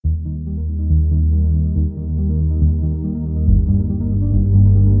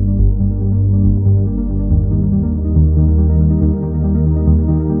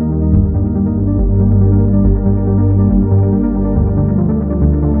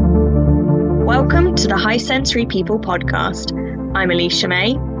Welcome to the High Sensory People podcast. I'm Alicia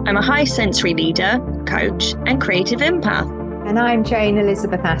May. I'm a high sensory leader, coach, and creative empath. And I'm Jane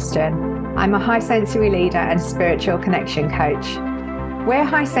Elizabeth Aston. I'm a high sensory leader and spiritual connection coach. We're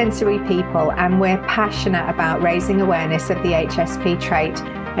high sensory people and we're passionate about raising awareness of the HSP trait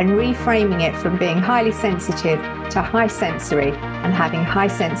and reframing it from being highly sensitive to high sensory and having high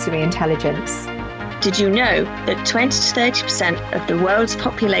sensory intelligence. Did you know that 20 to 30% of the world's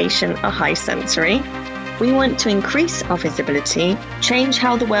population are high sensory? We want to increase our visibility, change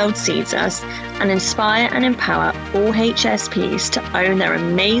how the world sees us, and inspire and empower all HSPs to own their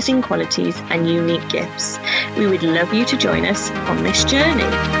amazing qualities and unique gifts. We would love you to join us on this journey.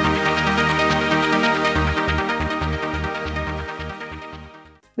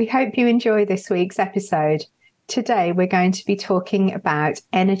 We hope you enjoy this week's episode. Today, we're going to be talking about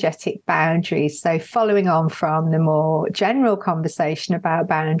energetic boundaries. So following on from the more general conversation about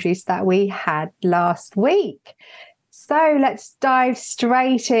boundaries that we had last week. So let's dive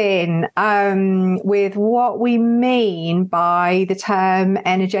straight in with what we mean by the term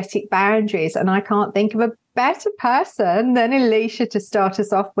energetic boundaries. And I can't think of a better person than Alicia to start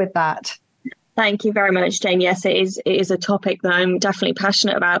us off with that. Thank you very much, Jane. Yes, it is a topic that I'm definitely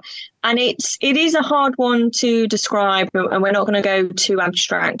passionate about. And it is a hard one to describe, and we're not going to go too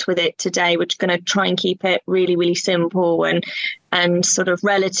abstract with it today. We're just going to try and keep it really, really simple and sort of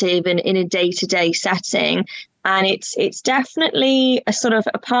relative and in a day-to-day setting. And it's definitely a sort of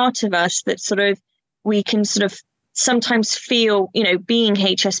a part of us that sort of we can sort of sometimes feel, being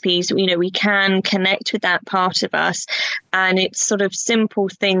HSPs, we can connect with that part of us. And it's sort of simple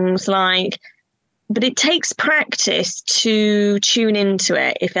things like, but it takes practice to tune into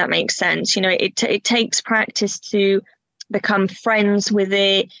it, if that makes sense. It takes practice to become friends with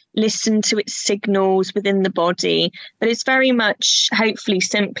it, listen to its signals within the body. But it's very much, hopefully,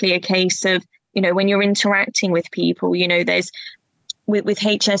 simply a case of, when you're interacting with people, there's with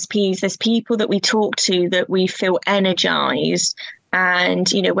HSPs, there's people that we talk to that we feel energized. And,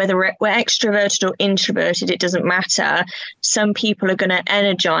 whether we're extroverted or introverted, it doesn't matter. Some people are going to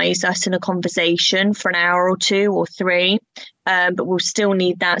energize us in a conversation for an hour or two or three, but we'll still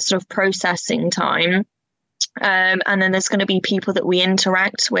need that sort of processing time. And then there's going to be people that we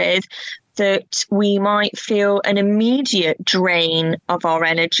interact with that we might feel an immediate drain of our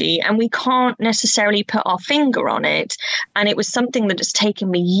energy, and we can't necessarily put our finger on it. And it was something that has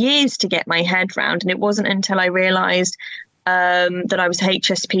taken me years to get my head around. And it wasn't until I realized that I was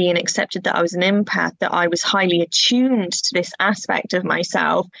HSP and accepted that I was an empath, that I was highly attuned to this aspect of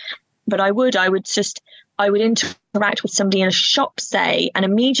myself. But I would interact with somebody in a shop, say, and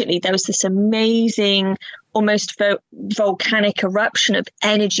immediately there was this amazing, almost volcanic eruption of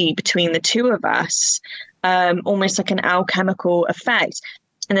energy between the two of us, almost like an alchemical effect.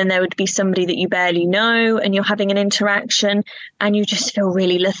 And then there would be somebody that you barely know and you're having an interaction and you just feel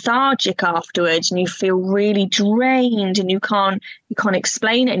really lethargic afterwards and you feel really drained and you can't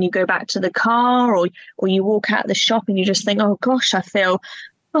explain it, and you go back to the car or you walk out of the shop and you just think, oh gosh, I feel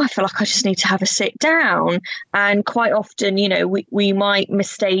like I just need to have a sit down. And quite often, we might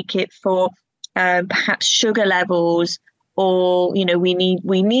mistake it for perhaps sugar levels, or we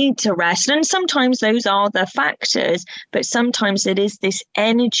need to rest. And sometimes those are the factors, but sometimes it is this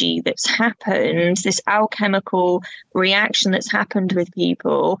energy that's happened, this alchemical reaction that's happened with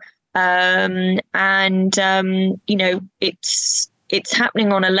people, it's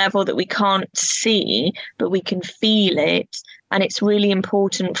happening on a level that we can't see, but we can feel it. And it's really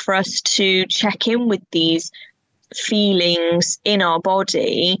important for us to check in with these feelings in our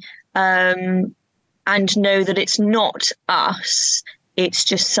body, and know that it's not us, it's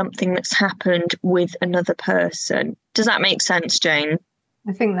just something that's happened with another person. Does that make sense, Jane?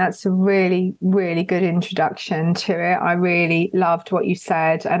 I think that's a really, really good introduction to it. I really loved what you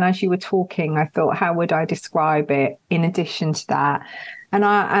said. And as you were talking, I thought, how would I describe it in addition to that? And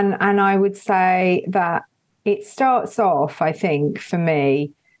I would say that it starts off, I think, for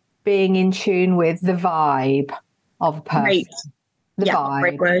me, being in tune with the vibe of a person. Right. The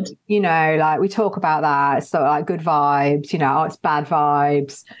vibe, word. Like we talk about that. So like good vibes, it's bad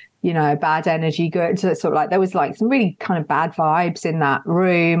vibes, bad energy, good. So sort of like there was like some really kind of bad vibes in that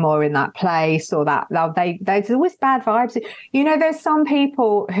room or in that place, or that there's always bad vibes. There's some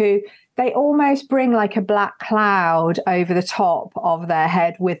people who they almost bring like a black cloud over the top of their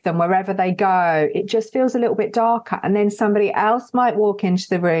head with them wherever they go. It just feels a little bit darker. And then somebody else might walk into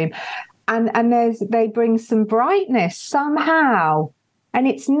the room and they bring some brightness somehow. And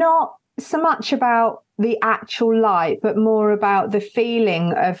it's not so much about the actual light, but more about the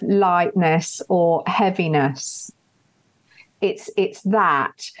feeling of lightness or heaviness. it's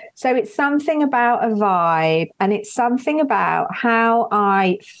that. So it's something about a vibe, and it's something about how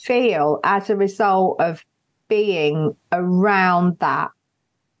I feel as a result of being around that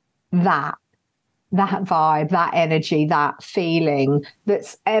vibe, that energy, that feeling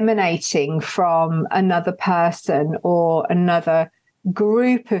that's emanating from another person or another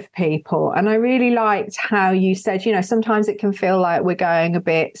group of people. And I really liked how you said, you know, sometimes it can feel like we're going a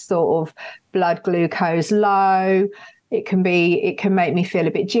bit sort of blood glucose low. It can make me feel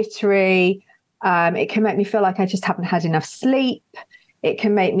a bit jittery. It can make me feel like I just haven't had enough sleep. It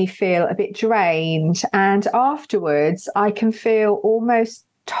can make me feel a bit drained. And afterwards, I can feel almost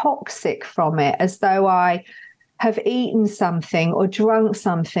toxic from it, as though I have eaten something or drunk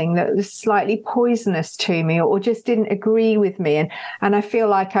something that was slightly poisonous to me, or just didn't agree with me. And I feel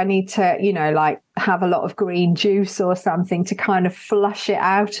like I need to, you know, like have a lot of green juice or something to kind of flush it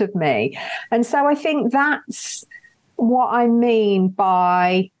out of me. And so I think that's what I mean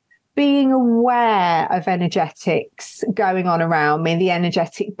by being aware of energetics going on around me, the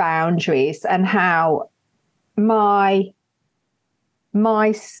energetic boundaries, and how my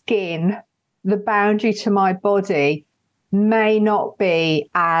skin, the boundary to my body, may not be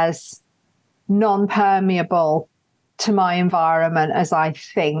as non-permeable to my environment as I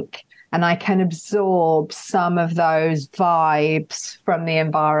think. And I can absorb some of those vibes from the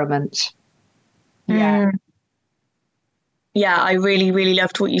environment. Yeah. Yeah, I really, really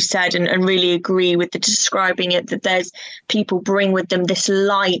loved what you said, and really agree with the describing it, that there's people bring with them this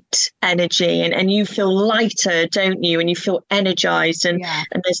light energy, and you feel lighter, don't you? And you feel energized, and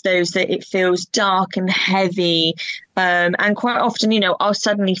there's those that it feels dark and heavy. And quite often, you know, I'll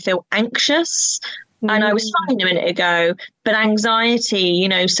suddenly feel anxious. And I was fine a minute ago, but anxiety, you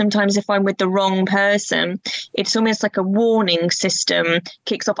know, sometimes if I'm with the wrong person, it's almost like a warning system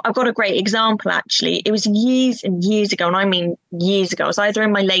kicks off. I've got a great example, actually. It was years and years ago, and I mean years ago. I was either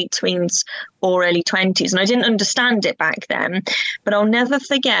in my late tweens or early 20s, and I didn't understand it back then. But I'll never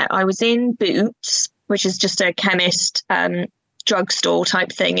forget, I was in Boots, which is just a chemist drugstore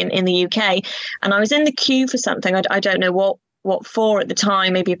type thing in the UK. And I was in the queue for something. I don't know what for at the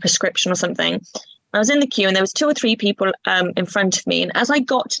time, maybe a prescription or something. I was in the queue, and there was 2 or 3 people in front of me. And as I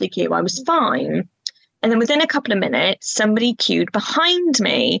got to the queue, I was fine. And then within a couple of minutes, somebody queued behind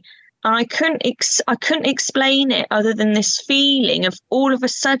me. And I couldn't explain it other than this feeling of all of a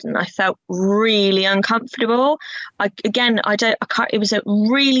sudden I felt really uncomfortable. It was a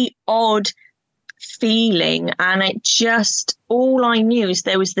really odd feeling. And it just, all I knew is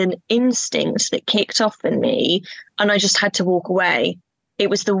there was an instinct that kicked off in me, and I just had to walk away. It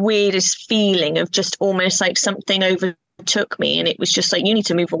was the weirdest feeling of just almost like something overtook me, and it was just like, you need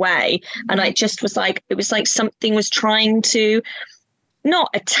to move away. And I just was like, it was like something was trying to not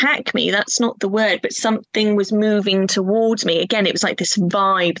attack me, that's not the word, but something was moving towards me. Again, it was like this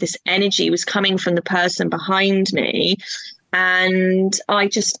vibe, this energy was coming from the person behind me. And I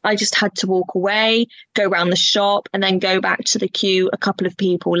just had to walk away, go around the shop, and then go back to the queue a couple of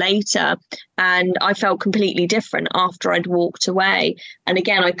people later. And I felt completely different after I'd walked away. And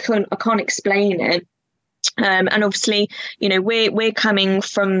again, I can't explain it. And obviously, you know, we're coming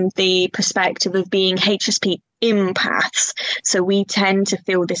from the perspective of being HSP empaths. So we tend to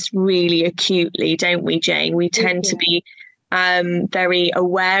feel this really acutely, don't we, Jane? We tend to be very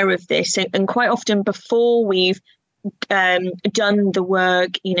aware of this. And quite often before we've done the work,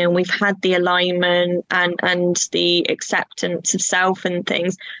 you know, we've had the alignment and the acceptance of self and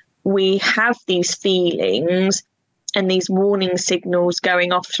things, we have these feelings and these warning signals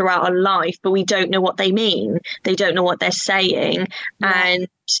going off throughout our life, but we don't know what they mean. They don't know what they're saying. Yeah. And,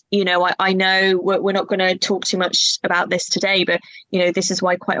 you know, I know we're not going to talk too much about this today, but, you know, this is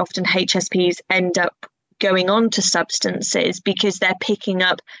why quite often HSPs end up going on to substances, because they're picking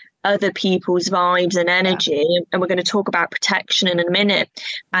up other people's vibes and energy. Yeah. And we're going to talk about protection in a minute.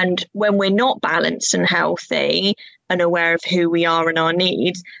 And when we're not balanced and healthy and aware of who we are and our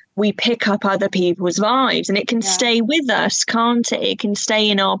needs, we pick up other people's vibes, and it can stay with us, can't it? It can stay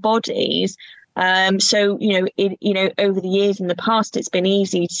in our bodies. So, over the years in the past, it's been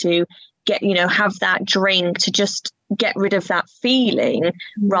easy to get, have that drink to just get rid of that feeling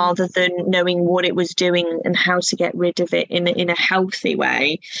rather than knowing what it was doing and how to get rid of it in a healthy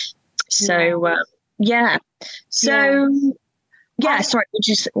way. So, sorry, what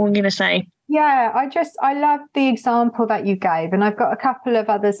were you going to say? Yeah, I love the example that you gave, and I've got a couple of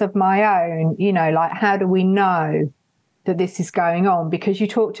others of my own, like, how do we know that this is going on, because you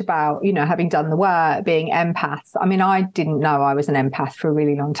talked about, you know, having done the work, being empaths. I mean, I didn't know I was an empath for a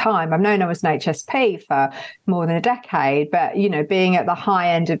really long time. I've known I was an HSP for more than a decade, but, you know, being at the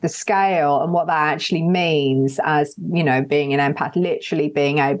high end of the scale and what that actually means as, you know, being an empath, literally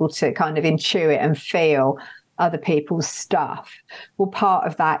being able to kind of intuit and feel other people's stuff. Well, part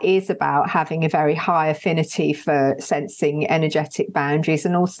of that is about having a very high affinity for sensing energetic boundaries,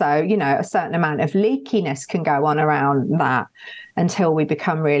 and also, you know, a certain amount of leakiness can go on around that until we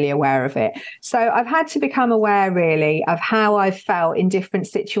become really aware of it. So I've had to become aware really of how I've felt in different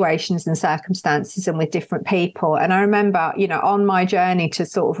situations and circumstances and with different people. And I remember, you know, on my journey to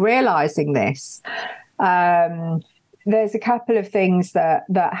sort of realizing this, there's a couple of things that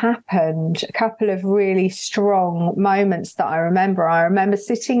happened, a couple of really strong moments that I remember. I remember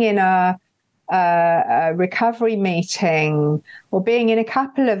sitting in a recovery meeting, or being in a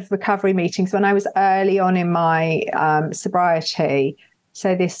couple of recovery meetings when I was early on in my sobriety.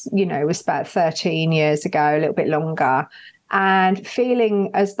 So this, you know, was about 13 years ago, a little bit longer, and feeling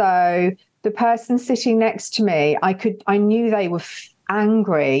as though the person sitting next to me, I knew they were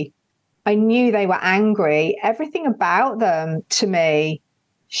angry. I knew they were angry. Everything about them to me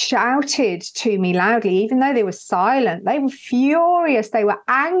shouted to me loudly, even though they were silent. They were furious. They were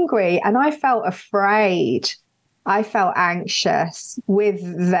angry. And I felt afraid. I felt anxious with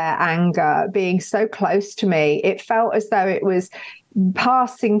their anger being so close to me. It felt as though it was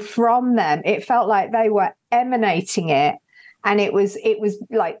passing from them. It felt like they were emanating it. And it was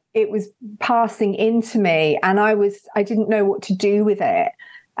like it was passing into me. And I didn't know what to do with it.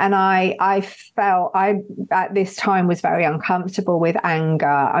 And I felt at this time was very uncomfortable with anger.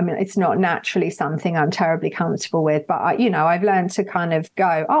 I mean, it's not naturally something I'm terribly comfortable with, but I've learned to kind of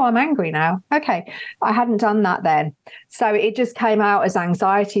go, oh, I'm angry now. Okay. I hadn't done that then. So it just came out as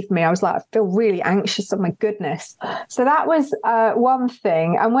anxiety for me. I was like, I feel really anxious. Oh my goodness. So that was one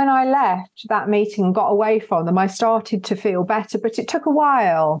thing. And when I left that meeting and got away from them, I started to feel better, but it took a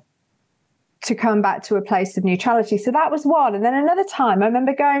while to come back to a place of neutrality. So that was one. And then another time, I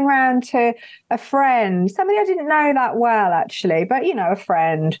remember going round to a friend, somebody I didn't know that well, actually, but, a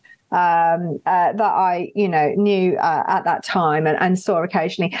friend that I, knew at that time and saw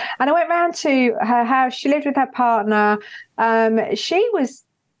occasionally. And I went round to her house. She lived with her partner. She was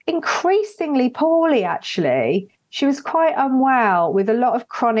increasingly poorly, actually. She was quite unwell with a lot of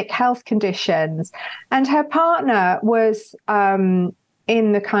chronic health conditions. And her partner was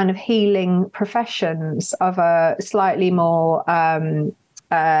in the kind of healing professions of a slightly more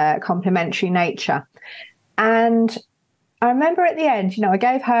complementary nature. And I remember at the end, I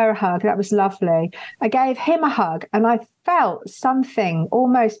gave her a hug. That was lovely. I gave him a hug and I felt something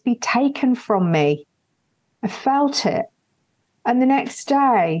almost be taken from me. I felt it. And the next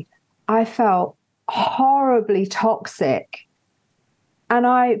day I felt horribly toxic. And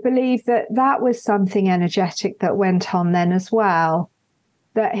I believe that was something energetic that went on then as well.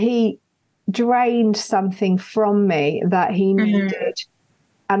 That he drained something from me that he needed.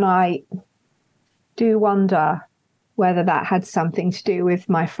 And I do wonder whether that had something to do with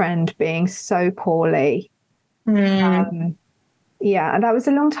my friend being so poorly. And that was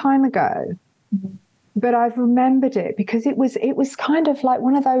a long time ago. But I've remembered it because it was kind of like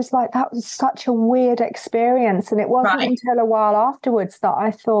one of those, like, that was such a weird experience. And it wasn't until a while afterwards that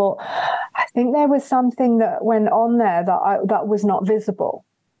I thought, I think there was something that went on there that was not visible.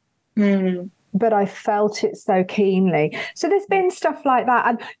 But I felt it so keenly. So there's been stuff like that.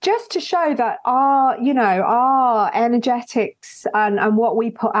 And just to show that our energetics and what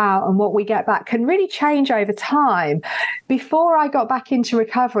we put out and what we get back can really change over time. Before I got back into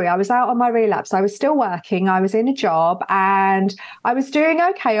recovery, I was out on my relapse. I was still working. I was in a job and I was doing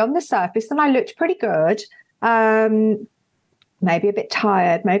okay on the surface and I looked pretty good. Maybe a bit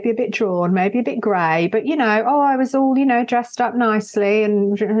tired, maybe a bit drawn, maybe a bit grey, but I was all, dressed up nicely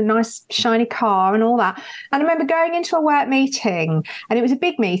and a nice shiny car and all that. And I remember going into a work meeting and it was a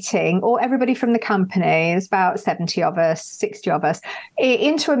big meeting, or everybody from the company, there's about 70 of us, 60 of us,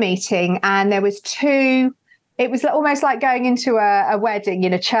 into a meeting. And there was it was almost like going into a wedding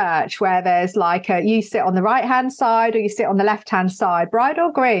in a church where there's like you sit on the right-hand side or you sit on the left-hand side, bride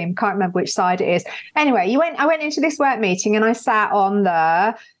or groom, can't remember which side it is. Anyway, I went into this work meeting and I sat on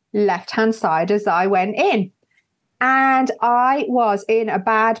the left-hand side as I went in. And I was in a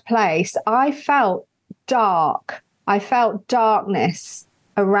bad place. I felt dark. I felt darkness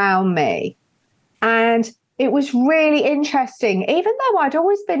around me. And it was really interesting. Even though I'd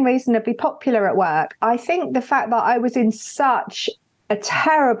always been reasonably popular at work, I think the fact that I was in such a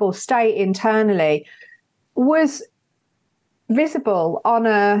terrible state internally was visible on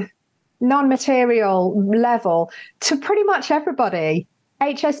a non-material level to pretty much everybody,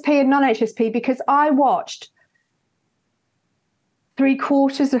 HSP and non-HSP, because I watched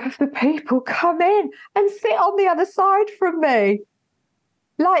 3/4 of the people come in and sit on the other side from me.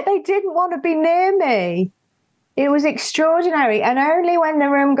 Like they didn't want to be near me. It was extraordinary. And only when the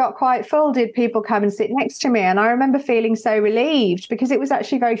room got quite full did people come and sit next to me. And I remember feeling so relieved because it was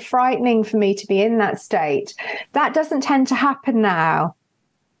actually very frightening for me to be in that state. That doesn't tend to happen now.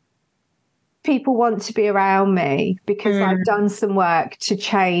 People want to be around me because I've done some work to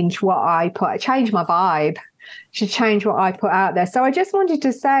change my vibe, to change what I put out there. So I just wanted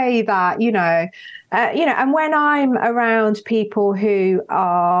to say that, and when I'm around people who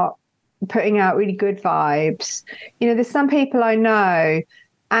are putting out really good vibes, there's some people I know,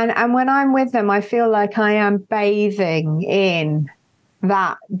 and when I'm with them, I feel like I am bathing in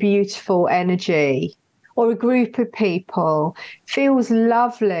that beautiful energy. Or a group of people. It feels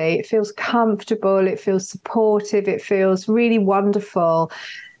lovely, it feels comfortable, it feels supportive, it feels really wonderful.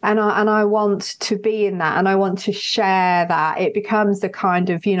 And I want to be in that, and I want to share that. It becomes a kind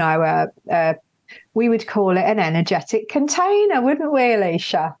of, we would call it an energetic container, wouldn't we,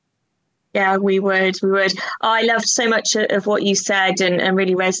 Alicia? Yeah, we would. I loved so much of what you said and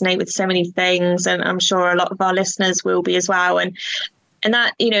really resonate with so many things. And I'm sure a lot of our listeners will be as well. And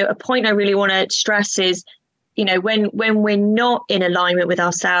that, a point I really want to stress is, when we're not in alignment with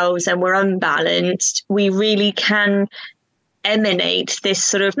ourselves and we're unbalanced, we really can emanate this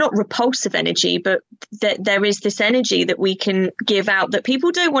sort of not repulsive energy, but that there is this energy that we can give out that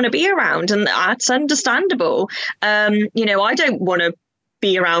people don't want to be around. And that's understandable. I don't want to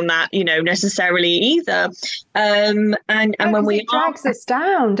be around that, necessarily either. And when we it drags us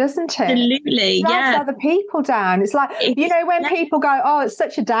down, doesn't it? Absolutely, it drags other people down. It's like, when people go, oh, it's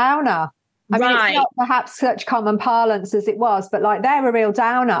such a downer. I mean, it's not perhaps such common parlance as it was, but like they're a real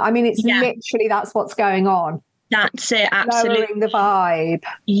downer. I mean, it's literally that's what's going on. That's it, absolutely. Lowering the vibe.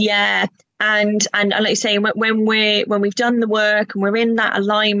 Yeah. And like you say, when we've done the work and we're in that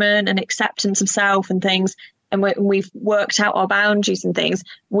alignment and acceptance of self and things, and we've worked out our boundaries and things,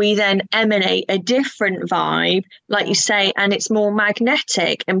 we then emanate a different vibe, like you say, and it's more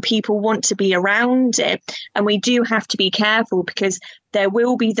magnetic and people want to be around it. And we do have to be careful because there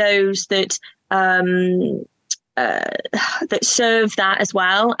will be those that that serve that as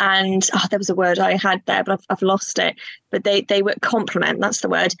well. And there was a word I had there, but I've lost it. But they would complement. That's the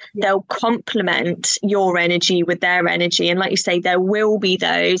word. Yeah. They'll complement your energy with their energy. And like you say, there will be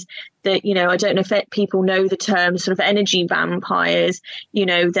those that, I don't know if people know the term sort of energy vampires.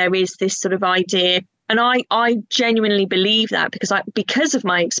 There is this sort of idea. And I genuinely believe that because of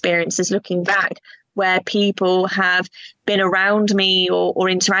my experiences looking back, where people have been around me or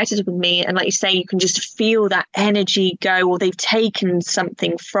interacted with me. And like you say, you can just feel that energy go, or they've taken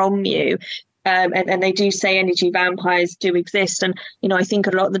something from you. And they do say energy vampires do exist. And, I think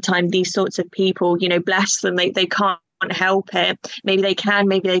a lot of the time, these sorts of people, bless them, they can't help it. Maybe they can,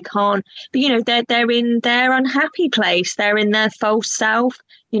 maybe they can't. But, they're in their unhappy place. They're in their false self.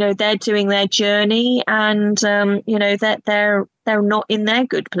 They're doing their journey and, that they're not in their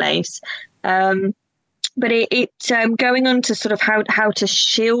good place. But going on to sort of how to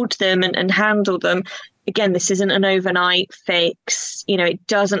shield them and handle them. Again, this isn't an overnight fix. It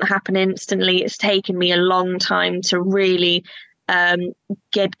doesn't happen instantly. It's taken me a long time to really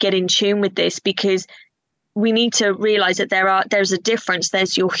get in tune with this, because we need to realize that there's a difference.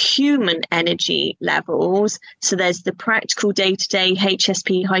 There's your human energy levels. So there's the practical day-to-day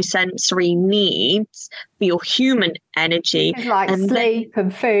HSP high sensory needs for your human energy. It's like sleep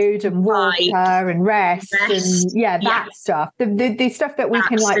and food and water and rest and that stuff. The stuff that we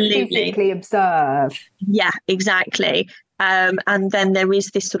can like physically observe. Yeah, exactly. And then there is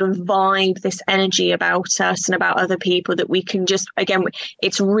this sort of vibe, this energy about us and about other people that we can just, again,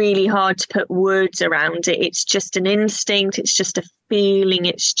 it's really hard to put words around it. It's just an instinct. It's just a feeling.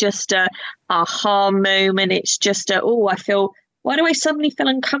 It's just a aha moment. It's just why do I suddenly feel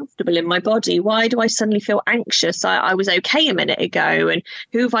uncomfortable in my body? Why do I suddenly feel anxious? I was okay a minute ago. And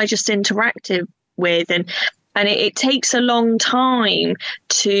who have I just interacted with? And it takes a long time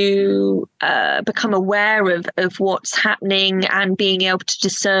to become aware of what's happening and being able to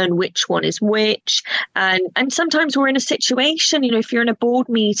discern which one is which. And sometimes we're in a situation, if you're in a board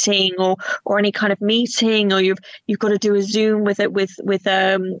meeting or any kind of meeting, or you've got to do a Zoom with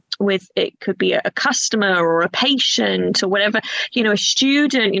it could be a customer or a patient or whatever, a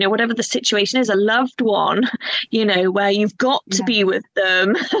student, whatever the situation is, a loved one, where you've got to be with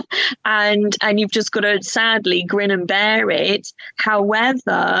them and you've just got to sadly grin and bear it.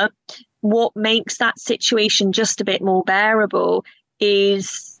 However, what makes that situation just a bit more bearable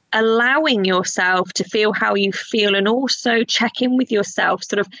is allowing yourself to feel how you feel, and also check in with yourself,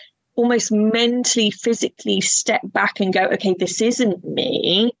 sort of almost mentally, physically step back and go, okay, this isn't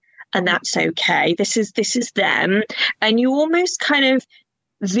me, and that's okay. This is them. And you almost kind of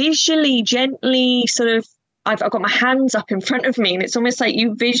visually, gently sort of, I've got my hands up in front of me, and it's almost like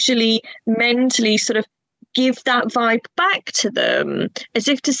you visually, mentally sort of give that vibe back to them, as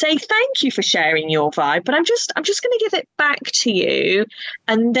if to say, thank you for sharing your vibe, but I'm just going to give it back to you.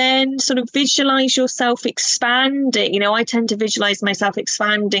 And then sort of visualize yourself expanding. You know, I tend to visualize myself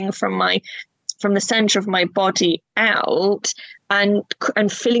expanding from the center of my body out and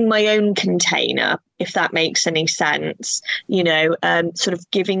filling my own container, if that makes any sense, you know, sort of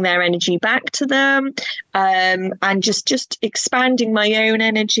giving their energy back to them, and just expanding my own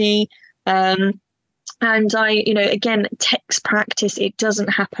energy. And I, you know, again, takes practice. It doesn't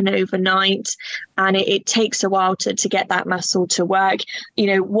happen overnight, and it takes a while to get that muscle to work. You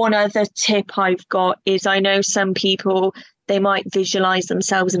know, one other tip I've got is, I know some people, they might visualize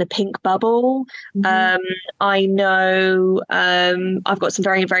themselves in a pink bubble. I know I've got some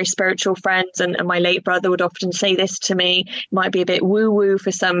very, very spiritual friends, and my late brother would often say this to me. It might be a bit woo-woo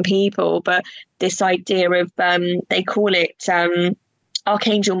for some people, but this idea of, they call it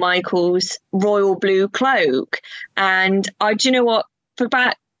Archangel Michael's royal blue cloak. And do you know what? For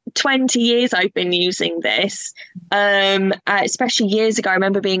about 20 years I've been using this, especially years ago. I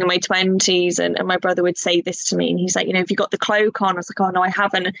remember being in my 20s, and my brother would say this to me, and he's like, you know, have you got the cloak on? I was like, oh no, I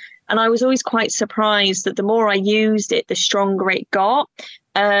haven't. And I was always quite surprised that the more I used it, the stronger it got.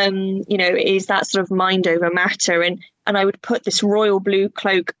 You know, it is that sort of mind over matter. And I would put this royal blue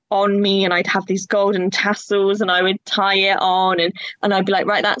cloak on me, and I'd have these golden tassels, and I would tie it on, and I'd be like,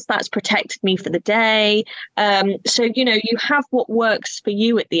 right, that's protected me for the day. So, you know, you have what works for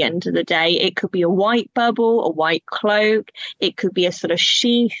you at the end of the day. It could be a white bubble, a white cloak. It could be a sort of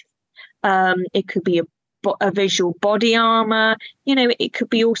sheath. It could be a visual body armor. You know, it could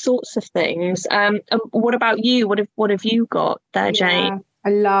be all sorts of things. What about you? What have you got there, Jane? Yeah. I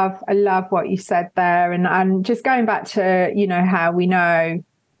love what you said there. And just going back to, you know, how we know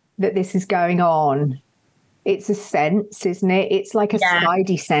that this is going on. It's a sense, isn't it? It's like a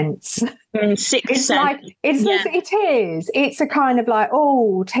spidey sense. Sixth sense. It is. It's a kind of like,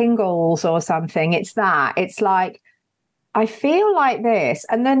 oh, tingles or something. It's that. It's like, I feel like this.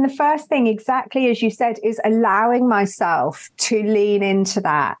 And then the first thing, exactly as you said, is allowing myself to lean into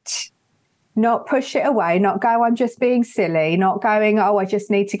that. Not push it away, not go, I'm just being silly, not going, oh, I just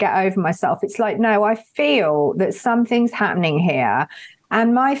need to get over myself. It's like, no, I feel that something's happening here,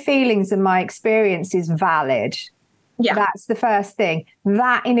 and my feelings and my experience is valid. Yeah. That's the first thing.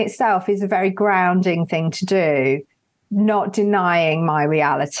 That in itself is a very grounding thing to do, not denying my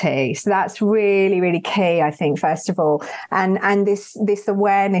reality. So that's really, really key, I think, first of all. And this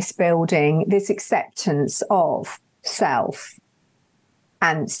awareness building, this acceptance of self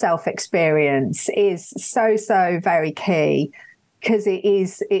and self-experience is so very key, because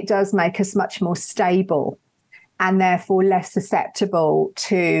it does make us much more stable, and therefore less susceptible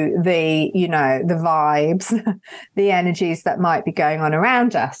to the, you know, the vibes, the energies that might be going on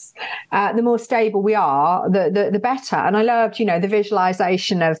around us. The more stable we are, the better. And I loved, you know, the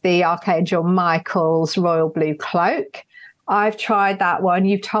visualization of the Archangel Michael's royal blue cloak. I've tried that one.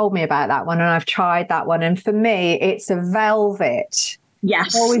 You've told me about that one, and I've tried that one. And for me, it's a velvet.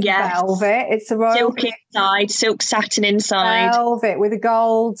 Yes, velvet. It's a royal silk inside, silk satin inside. Velvet with a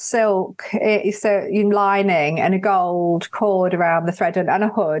gold silk lining and a gold cord around the thread and a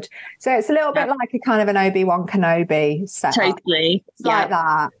hood. So it's a little bit like a kind of an Obi-Wan Kenobi setup. Totally. It's like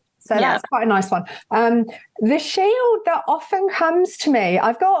that. So that's quite a nice one. The shield that often comes to me,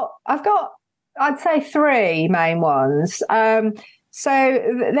 I've got I'd say 3 main ones.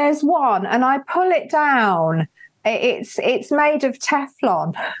 So there's one, and I pull it down. It's made of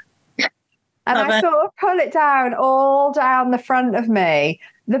Teflon, and I sort of pull it down all down the front of me.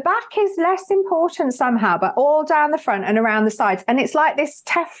 The back is less important somehow, but all down the front and around the sides. And it's like this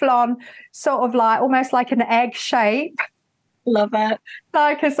Teflon, sort of like almost like an egg shape. Love it.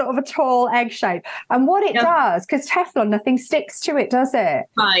 Like a sort of a tall egg shape. And what it does, because Teflon, nothing sticks to it, does it?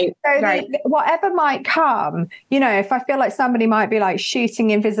 Right. So whatever might come, you know, if I feel like somebody might be like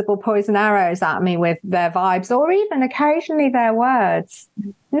shooting invisible poison arrows at me with their vibes, or even occasionally their words,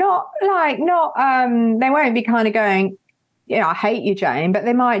 they won't be kind of going, you know, I hate you, Jane, but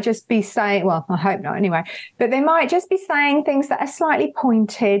they might just be saying, well, I hope not anyway, but they might just be saying things that are slightly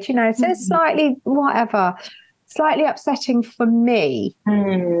pointed, you know, so slightly upsetting for me,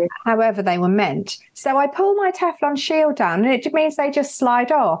 however they were meant. So I pull my Teflon shield down, and it means they just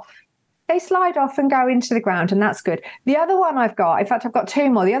slide off. they slide off and go into the ground, and that's good. The other one I've got, in fact, I've got two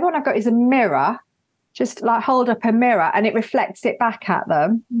more. The other one I've got is a mirror. Just like hold up a mirror and it reflects it back at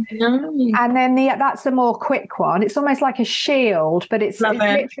them. Nice. And then that's a more quick one. It's almost like a shield, but it's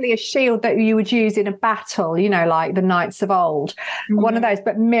literally a shield that you would use in a battle, you know, like the knights of old. One of those,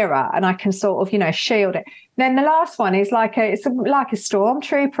 but mirror, and I can sort of, you know, shield it. Then the last one is like a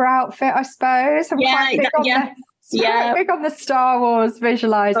stormtrooper outfit, I suppose. Big on the Star Wars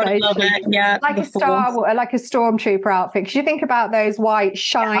visualization. Yeah, like a stormtrooper outfit. Because you think about those white,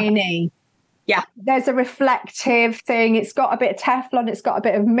 shiny. Yeah. There's a reflective thing. It's got a bit of Teflon. It's got a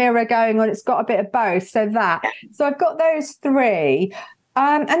bit of mirror going on. It's got a bit of both. So I've got those three.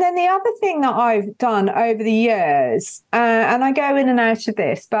 And then the other thing that I've done over the years, and I go in and out of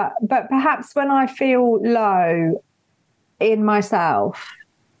this, but perhaps when I feel low in myself,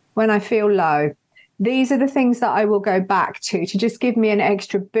 these are the things that I will go back to just give me an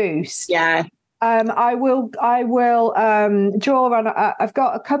extra boost. Yeah. I will draw on. I've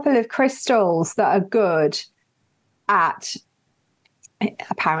got a couple of crystals that are good at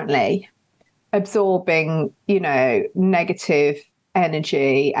apparently absorbing, you know, negative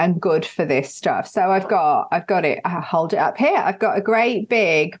energy and good for this stuff. So I've got it. I'll hold it up here. I've got a great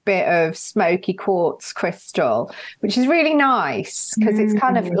big bit of smoky quartz crystal, which is really nice because it's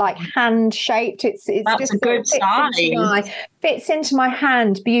kind of like hand shaped. It's that's just a good size. Fits into my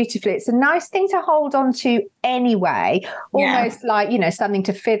hand beautifully. It's a nice thing to hold on to anyway, almost like, you know, something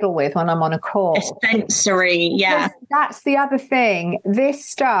to fiddle with when I'm on a call. A sensory, yeah. That's the other thing. This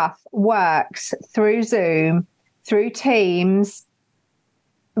stuff works through Zoom, through Teams.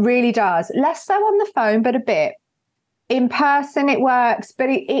 Really does. Less so on the phone, but a bit. In person it works, but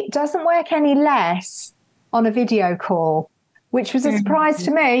it doesn't work any less on a video call, which was a surprise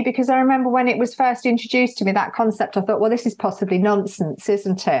to me because I remember when it was first introduced to me, that concept, I thought, well, this is possibly nonsense,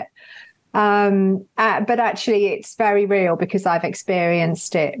 isn't it? But actually it's very real because I've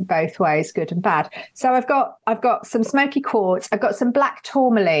experienced it both ways, good and bad. So I've got some smoky quartz. I've got some black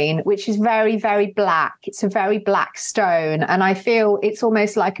tourmaline, which is very, very black. It's a very black stone. And I feel it's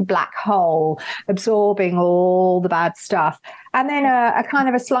almost like a black hole absorbing all the bad stuff. And then a kind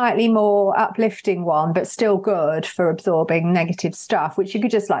of a slightly more uplifting one, but still good for absorbing negative stuff, which you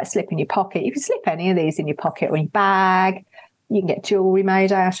could just like slip in your pocket. You can slip any of these in your pocket or in your bag. You can get jewelry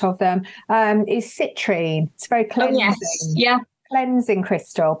made out of them. Is citrine. It's very cleansing. Oh, yes. Yeah. Cleansing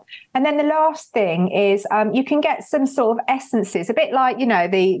crystal. And then the last thing is you can get some sort of essences, a bit like, you know,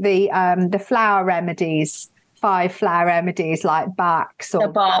 the flower remedies, 5 flower remedies like Bach's or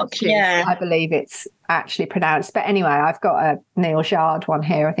Bach, yeah. I believe it's actually pronounced. But anyway, I've got a Neil Jard one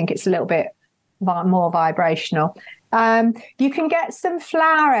here. I think it's a little bit more vibrational. You can get some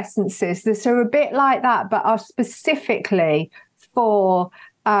flower essences that are a bit like that, but are specifically for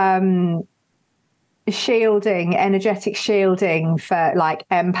shielding, energetic shielding for like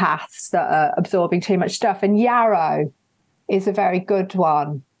empaths that are absorbing too much stuff. And yarrow is a very good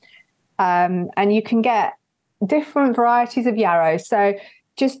one. And you can get different varieties of yarrow. So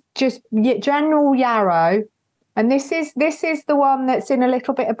just general yarrow. And this is the one that's in a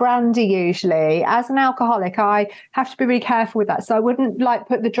little bit of brandy usually. As an alcoholic, I have to be really careful with that. So I wouldn't like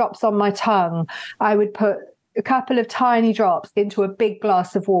put the drops on my tongue. I would put a couple of tiny drops into a big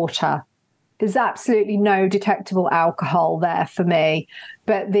glass of water. There's absolutely no detectable alcohol there for me,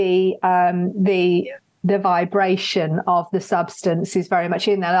 but the vibration of the substance is very much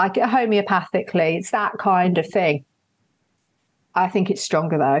in there, like homeopathically. It's that kind of thing. I think it's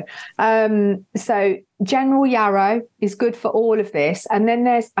stronger though. So general yarrow is good for all of this. And then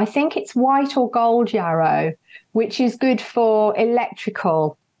I think it's white or gold yarrow, which is good for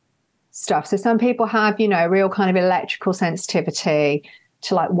electrical stuff. So some people have, you know, real kind of electrical sensitivity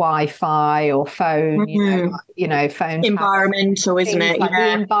to like Wi-Fi or phone, you know, phone. Environmental, isn't it? Like the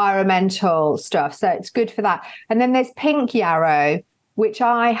environmental stuff. So it's good for that. And then there's pink yarrow, which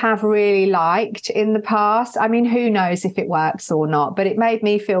I have really liked in the past. I mean, who knows if it works or not, but it made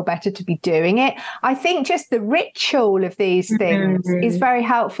me feel better to be doing it. I think just the ritual of these things is very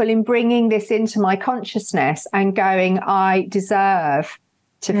helpful in bringing this into my consciousness and going, I deserve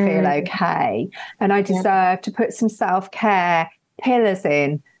to feel okay. And I deserve to put some self-care pillars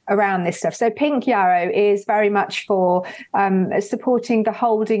in around this stuff. So pink yarrow is very much for supporting the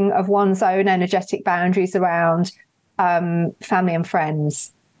holding of one's own energetic boundaries around family and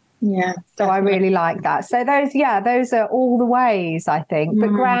friends. Yeah. So I really like that. So those are all the ways, I think. But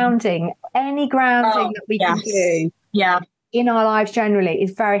grounding, any grounding that we can do in our lives generally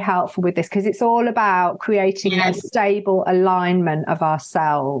is very helpful with this, because it's all about creating a stable alignment of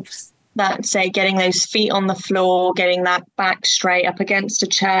ourselves. That's getting those feet on the floor, getting that back straight up against a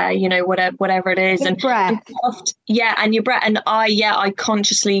chair, whatever it is. And breath. And your breath. And I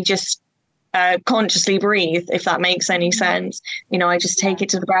consciously just consciously breathe, if that makes any sense. I just take it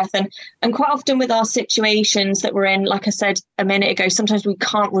to the breath. And quite often with our situations that we're in, like I said a minute ago, sometimes we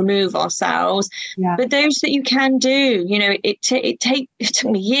can't remove ourselves. Yeah. But those that you can do, it took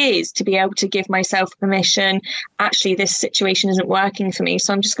me years to be able to give myself permission. Actually, this situation isn't working for me,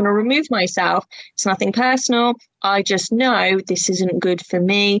 so I'm just going to remove myself. It's nothing personal. I just know this isn't good for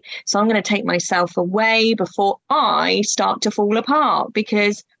me. So I'm going to take myself away before I start to fall apart,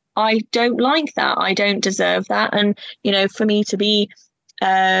 because I don't like that. I don't deserve that. And, for me to be,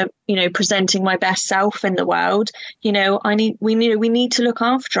 presenting my best self in the world, we need to look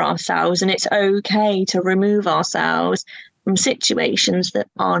after ourselves, and it's okay to remove ourselves from situations that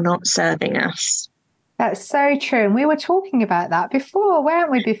are not serving us. That's so true. And we were talking about that before, weren't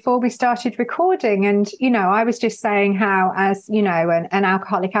we, before we started recording? And, I was just saying how, as, an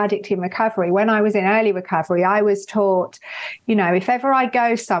alcoholic addict in recovery, when I was in early recovery, I was taught, if ever I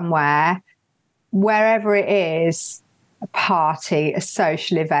go somewhere, wherever it is, a party, a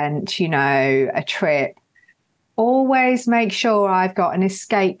social event, a trip, always make sure I've got an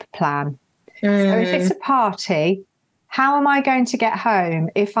escape plan. So if it's a party, how am I going to get home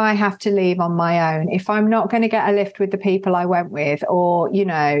if I have to leave on my own? If I'm not going to get a lift with the people I went with, or,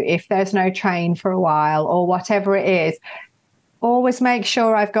 if there's no train for a while, or whatever it is, always make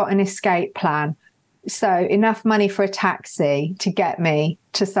sure I've got an escape plan. So enough money for a taxi to get me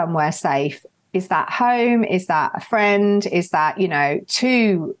to somewhere safe. Is that home? Is that a friend? Is that,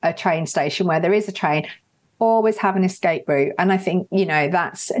 to a train station where there is a train? Always have an escape route. And I think,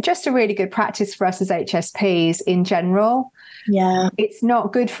 that's just a really good practice for us as HSPs in general. Yeah. It's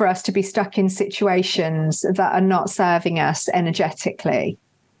not good for us to be stuck in situations that are not serving us energetically.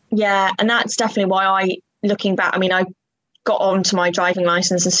 Yeah. And that's definitely why looking back, I got onto my driving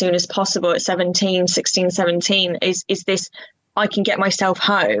license as soon as possible at 17, is this, I can get myself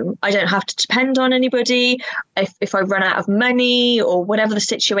home. I don't have to depend on anybody. If I run out of money or whatever the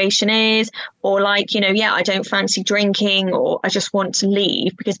situation is, or I don't fancy drinking, or I just want to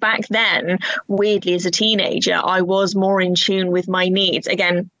leave. Because back then, weirdly, as a teenager, I was more in tune with my needs.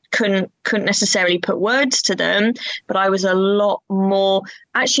 Again, couldn't necessarily put words to them, but I was a lot more,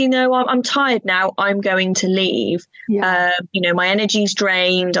 actually, no, I'm tired now, I'm going to leave. Yeah. My energy's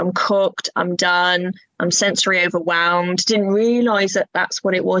drained, I'm cooked, I'm done, I'm sensory overwhelmed. Didn't realize that that's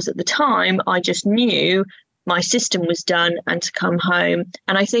what it was at the time. I just knew my system was done and to come home.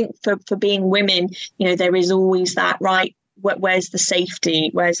 And I think for being women, there is always that, right? Where's the safety?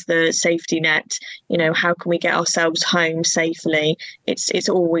 Where's the safety net? How can we get ourselves home safely? It's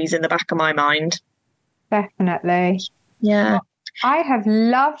always in the back of my mind. Definitely. Yeah. I have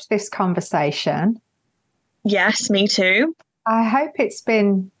loved this conversation. Yes, me too. I hope it's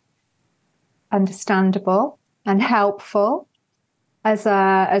been understandable and helpful as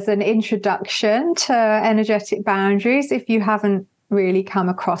an introduction to energetic boundaries, if you haven't really come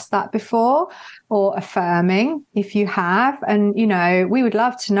across that before, or affirming if you have. And, we would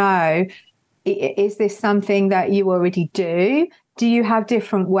love to know, is this something that you already do? Do you have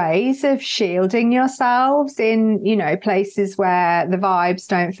different ways of shielding yourselves in, places where the vibes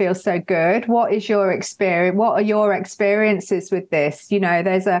don't feel so good? What is your experience? What are your experiences with this?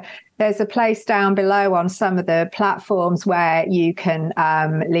 There's a place down below on some of the platforms where you can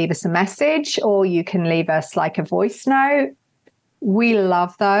leave us a message, or you can leave us like a voice note. We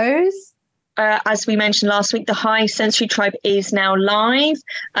love those. As we mentioned last week, the High Sensory Tribe is now live.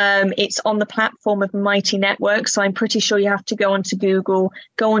 It's on the platform of Mighty Networks. So I'm pretty sure you have to go onto Google,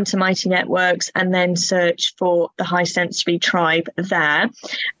 go onto Mighty Networks, and then search for the High Sensory Tribe there.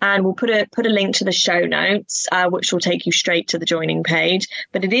 And we'll put a link to the show notes, which will take you straight to the joining page.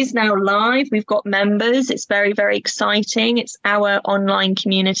 But it is now live. We've got members. It's very, very exciting. It's our online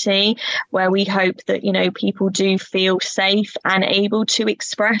community where we hope that, people do feel safe and able to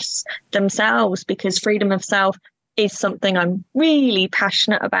express themselves, because freedom of self is something I'm really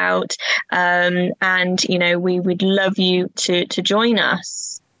passionate about. And, we would love you to join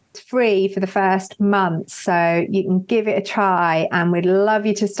us. It's free for the first month, so you can give it a try, and we'd love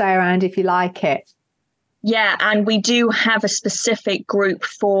you to stay around if you like it. Yeah, and we do have a specific group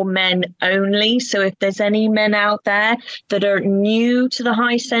for men only. So if there's any men out there that are new to the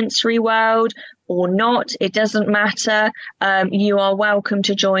high sensory world or not, it doesn't matter. You are welcome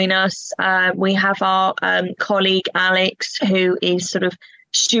to join us. We have our colleague Alex, who is sort of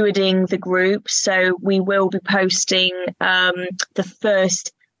stewarding the group. So we will be posting the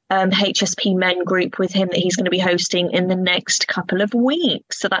first HSP Men group with him that he's going to be hosting in the next couple of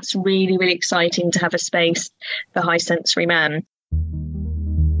weeks. So that's really, really exciting to have a space for high sensory men.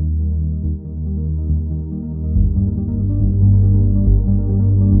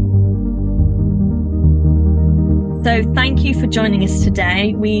 So thank you for joining us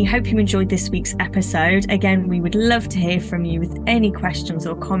today. We hope you enjoyed this week's episode. Again, we would love to hear from you with any questions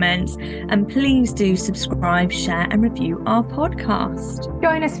or comments. And please do subscribe, share and review our podcast.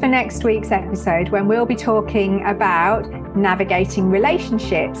 Join us for next week's episode when we'll be talking about navigating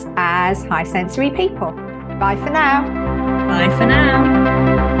relationships as high sensory people. Bye for now. Bye for now.